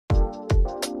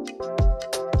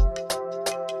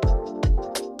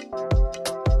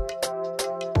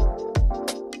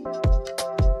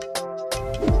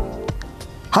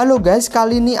Halo guys,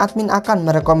 kali ini admin akan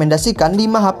merekomendasikan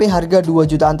 5 HP harga 2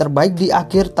 jutaan terbaik di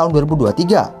akhir tahun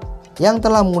 2023 yang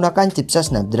telah menggunakan chipset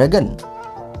Snapdragon.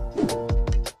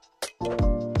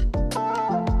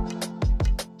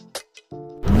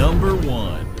 Number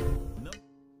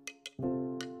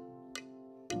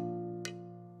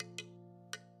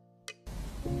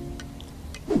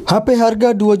 1. HP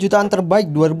harga 2 jutaan terbaik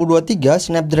 2023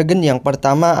 Snapdragon yang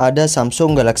pertama ada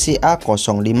Samsung Galaxy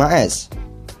A05s.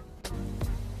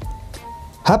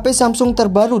 HP Samsung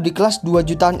terbaru di kelas 2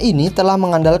 jutaan ini telah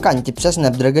mengandalkan chipset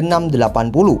Snapdragon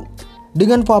 680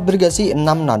 dengan fabrikasi 6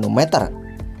 nanometer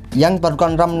yang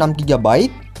memperlukan RAM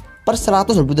 6GB per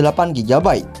 128GB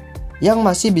yang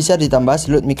masih bisa ditambah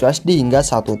slot microSD hingga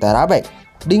 1TB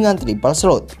dengan triple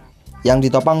slot yang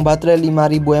ditopang baterai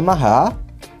 5000 mAh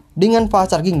dengan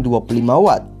fast charging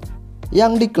 25W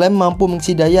yang diklaim mampu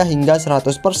mengisi daya hingga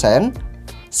 100%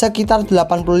 sekitar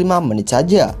 85 menit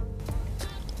saja.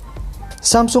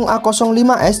 Samsung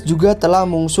A05s juga telah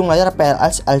mengusung layar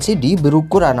PLS LCD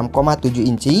berukuran 6,7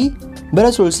 inci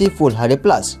beresolusi Full HD+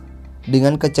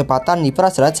 dengan kecepatan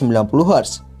refresh rate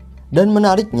 90Hz. Dan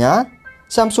menariknya,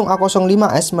 Samsung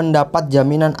A05s mendapat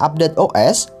jaminan update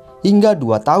OS hingga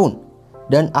 2 tahun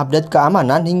dan update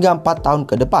keamanan hingga 4 tahun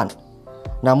ke depan.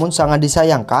 Namun sangat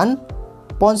disayangkan,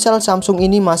 ponsel Samsung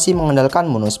ini masih mengandalkan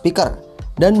mono speaker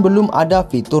dan belum ada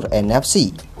fitur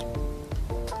NFC.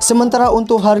 Sementara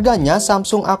untuk harganya,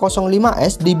 Samsung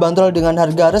A05s dibanderol dengan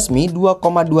harga resmi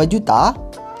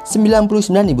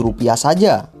Rp2,2.099.000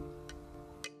 saja.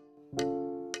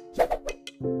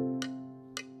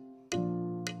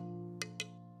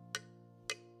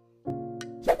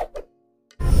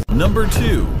 Number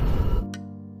 2.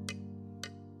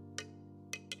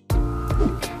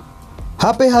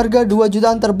 HP harga 2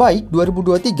 jutaan terbaik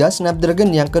 2023 Snapdragon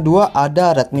yang kedua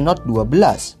ada Redmi Note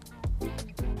 12.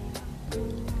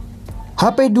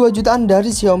 HP 2 jutaan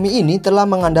dari Xiaomi ini telah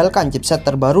mengandalkan chipset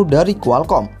terbaru dari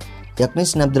Qualcomm, yakni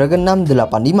Snapdragon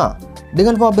 685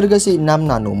 dengan fabrikasi 6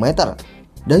 nanometer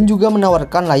dan juga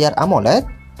menawarkan layar AMOLED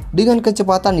dengan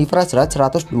kecepatan refresh rate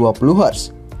 120Hz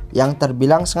yang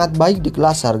terbilang sangat baik di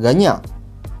kelas harganya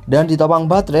dan ditopang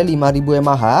baterai 5000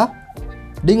 mAh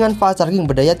dengan fast charging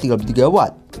berdaya 33W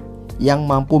yang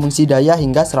mampu mengisi daya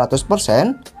hingga 100%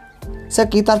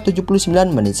 sekitar 79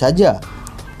 menit saja.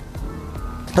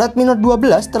 Redmi Note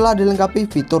 12 telah dilengkapi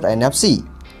fitur NFC,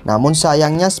 namun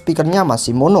sayangnya speakernya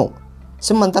masih mono.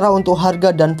 Sementara untuk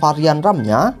harga dan varian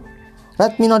RAM-nya,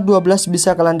 Redmi Note 12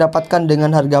 bisa kalian dapatkan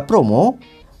dengan harga promo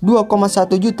 2,1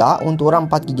 juta untuk RAM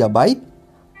 4GB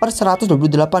per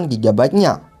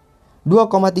 128GB-nya,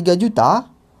 2,3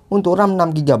 juta untuk RAM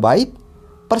 6GB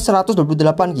per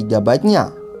 128GB-nya,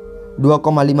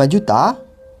 2,5 juta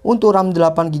untuk RAM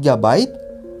 8GB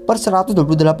per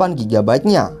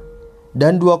 128GB-nya,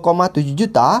 dan 2,7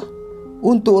 juta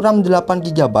untuk RAM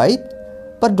 8GB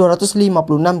per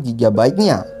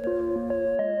 256GB-nya.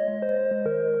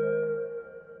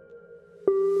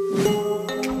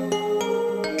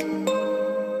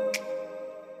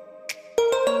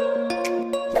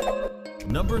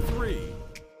 Number 3.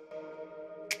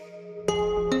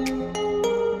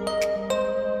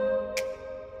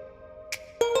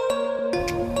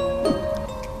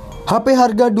 HP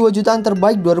harga 2 jutaan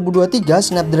terbaik 2023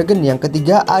 Snapdragon yang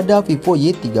ketiga ada Vivo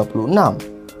Y36.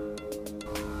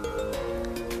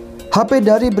 HP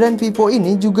dari brand Vivo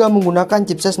ini juga menggunakan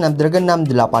chipset Snapdragon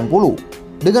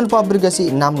 680 dengan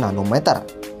fabrikasi 6 nanometer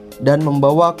dan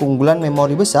membawa keunggulan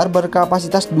memori besar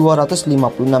berkapasitas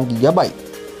 256GB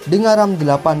dengan RAM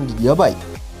 8GB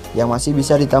yang masih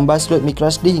bisa ditambah slot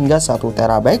microSD hingga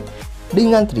 1TB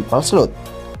dengan triple slot.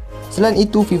 Selain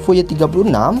itu, Vivo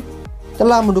Y36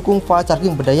 telah mendukung fast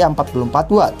charging berdaya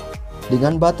 44W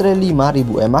dengan baterai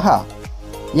 5000 mAh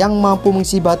yang mampu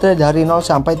mengisi baterai dari 0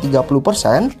 sampai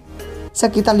 30%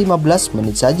 sekitar 15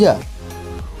 menit saja.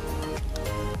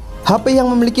 HP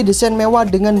yang memiliki desain mewah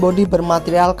dengan bodi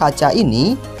bermaterial kaca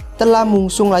ini telah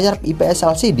mengusung layar IPS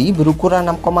LCD berukuran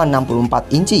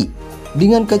 6,64 inci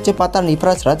dengan kecepatan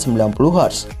refresh rate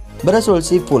 90Hz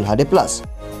beresolusi Full HD+,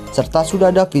 serta sudah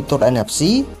ada fitur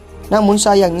NFC, namun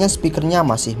sayangnya speakernya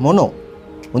masih mono.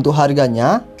 Untuk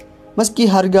harganya, meski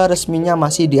harga resminya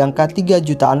masih di angka 3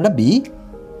 jutaan lebih,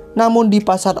 namun di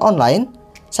pasar online,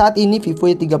 saat ini Vivo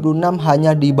Y36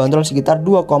 hanya dibanderol sekitar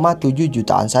 2,7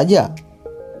 jutaan saja.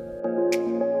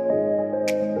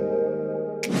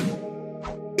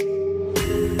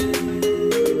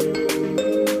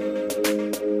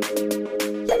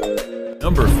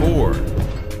 Number 4.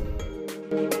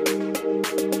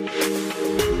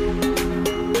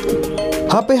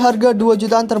 HP harga 2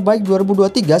 jutaan terbaik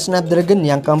 2023 Snapdragon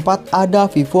yang keempat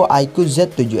ada Vivo iQOO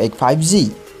Z7X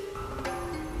 5G.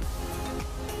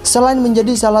 Selain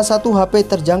menjadi salah satu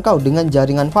HP terjangkau dengan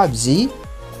jaringan 5G,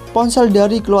 ponsel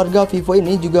dari keluarga Vivo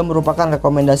ini juga merupakan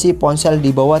rekomendasi ponsel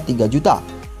di bawah 3 juta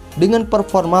dengan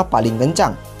performa paling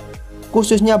kencang,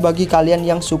 khususnya bagi kalian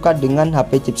yang suka dengan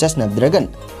HP chipset Snapdragon.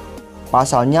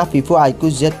 Pasalnya Vivo IQ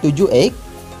Z7X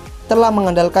telah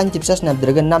mengandalkan chipset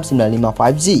Snapdragon 695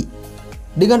 5G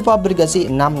dengan fabrikasi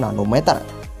 6 nanometer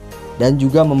dan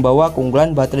juga membawa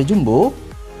keunggulan baterai jumbo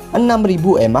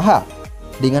 6000 mAh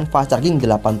dengan fast charging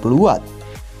 80 watt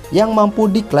yang mampu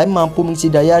diklaim mampu mengisi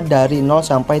daya dari 0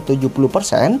 sampai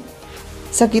 70%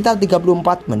 sekitar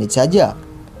 34 menit saja.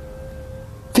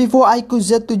 Vivo IQ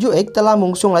Z7X telah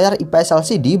mengusung layar IPS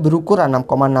LCD berukuran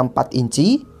 6,64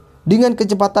 inci dengan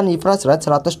kecepatan refresh rate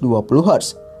 120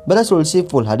 Hz beresolusi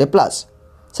Full HD+,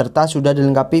 serta sudah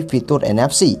dilengkapi fitur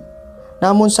NFC.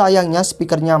 Namun sayangnya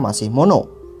speakernya masih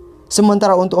mono.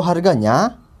 Sementara untuk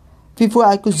harganya, Vivo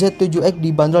IQ Z7X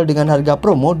dibanderol dengan harga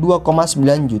promo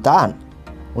 2,9 jutaan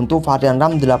untuk varian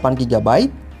RAM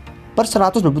 8GB per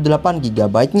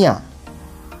 128GB-nya.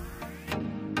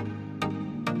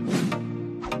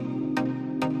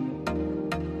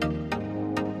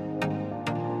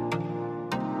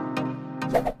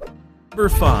 Number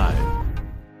 5.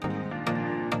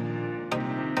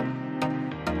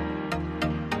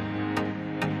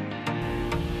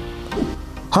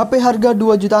 HP harga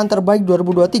 2 jutaan terbaik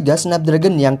 2023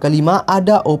 Snapdragon yang kelima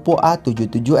ada OPPO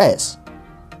A77s.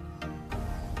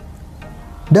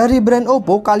 Dari brand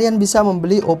OPPO, kalian bisa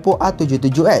membeli OPPO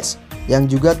A77s yang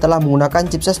juga telah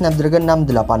menggunakan chipset Snapdragon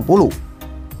 680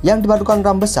 yang dipadukan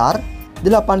RAM besar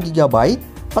 8GB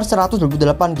per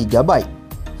 128GB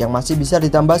yang masih bisa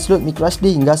ditambah slot microSD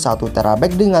hingga 1 TB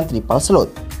dengan triple slot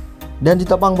dan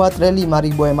ditopang baterai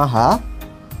 5000 mAh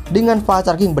dengan fast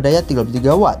charging berdaya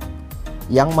 33 watt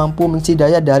yang mampu mengisi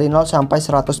daya dari 0 sampai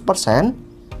 100%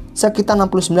 sekitar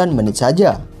 69 menit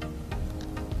saja.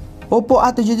 OPPO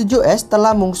A77s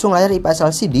telah mengusung layar IPS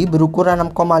LCD berukuran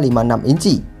 6,56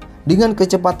 inci dengan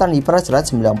kecepatan refresh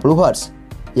rate 90 Hz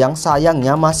yang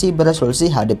sayangnya masih beresolusi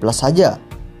HD+ saja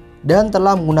dan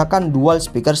telah menggunakan dual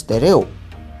speaker stereo.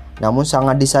 Namun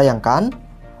sangat disayangkan,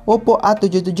 OPPO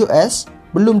A77s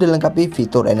belum dilengkapi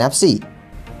fitur NFC.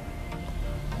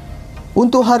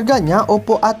 Untuk harganya,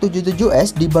 OPPO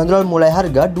A77s dibanderol mulai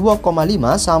harga 2,5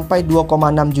 sampai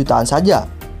 2,6 jutaan saja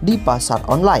di pasar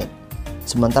online.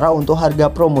 Sementara untuk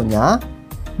harga promonya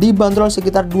dibanderol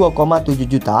sekitar 2,7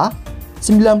 juta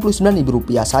 99.000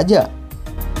 rupiah saja.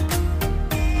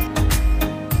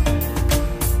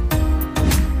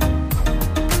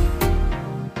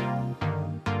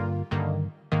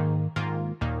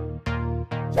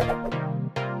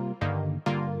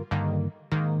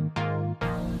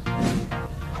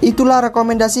 Itulah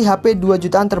rekomendasi HP 2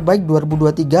 jutaan terbaik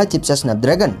 2023 chipset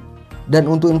Snapdragon. Dan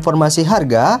untuk informasi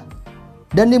harga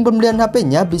dan link pembelian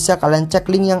HP-nya bisa kalian cek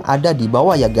link yang ada di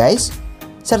bawah ya guys.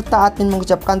 Serta admin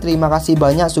mengucapkan terima kasih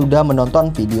banyak sudah menonton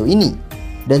video ini.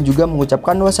 Dan juga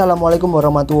mengucapkan wassalamualaikum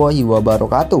warahmatullahi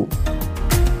wabarakatuh.